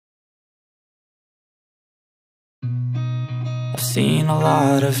I've seen a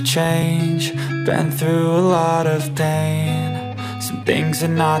lot of change, been through a lot of pain. Some things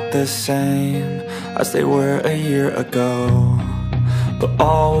are not the same as they were a year ago, but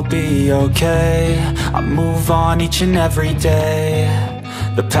all will be okay. I move on each and every day.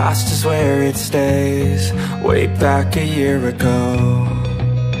 The past is where it stays, way back a year ago.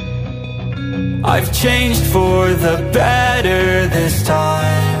 I've changed for the better this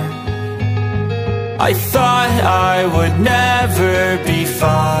time. I thought I would never be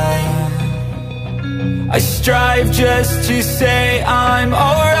fine. I strive just to say I'm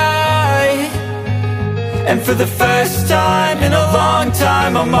alright, and for the first time in a long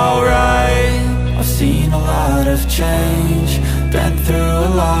time I'm alright. I've seen a lot of change, been through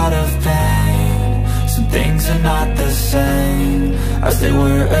a lot of pain. Some things are not the same as they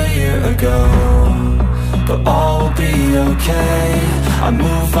were a year ago, but all will be okay. I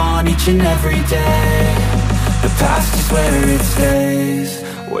move on each and every day. The past is where it stays,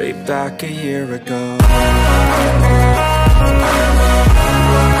 way back a year ago.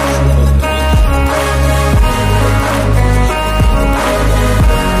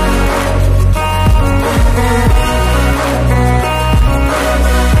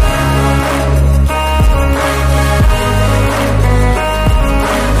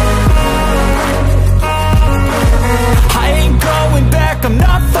 I'm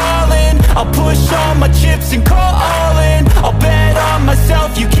not falling, I'll push all my chips and call all in. I'll bet on myself,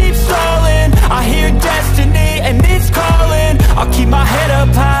 you keep stalling. I hear destiny and it's calling. I'll keep my head up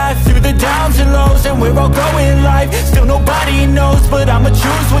high through the downs and lows, and we're all going live. Still nobody knows, but I'ma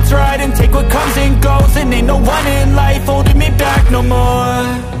choose what's right and take what comes and goes. And ain't no one in life holding me back no more.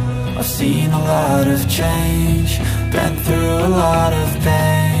 I've seen a lot of change, been through a lot of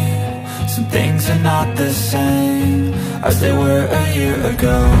pain. Some things are not the same as they were a year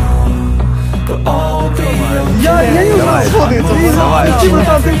ago, but all will be okay. Я не узнал, слушай, ты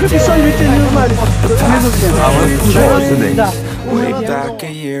там ты капюшон ведь не узнали. Да. Way back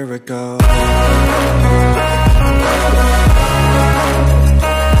a year ago.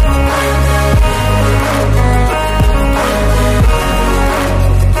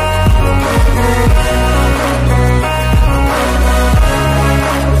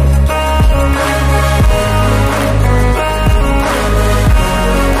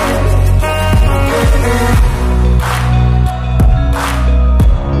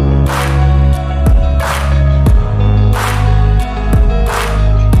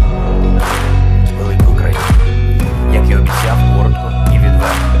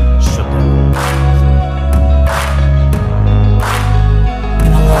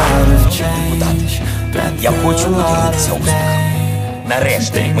 Я хочу поділитися успіхом.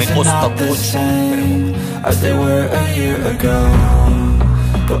 Нарешті ми остаточно перемогли. As they were a year ago,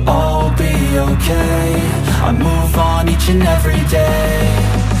 but all will be okay. I move on each and every day.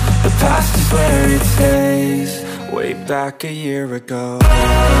 The past is where it stays, way back a year ago.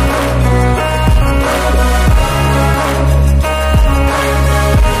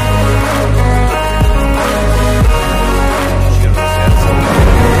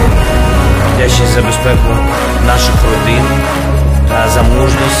 Я ще за безпеку наших родин, за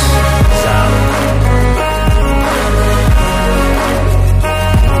мужність, за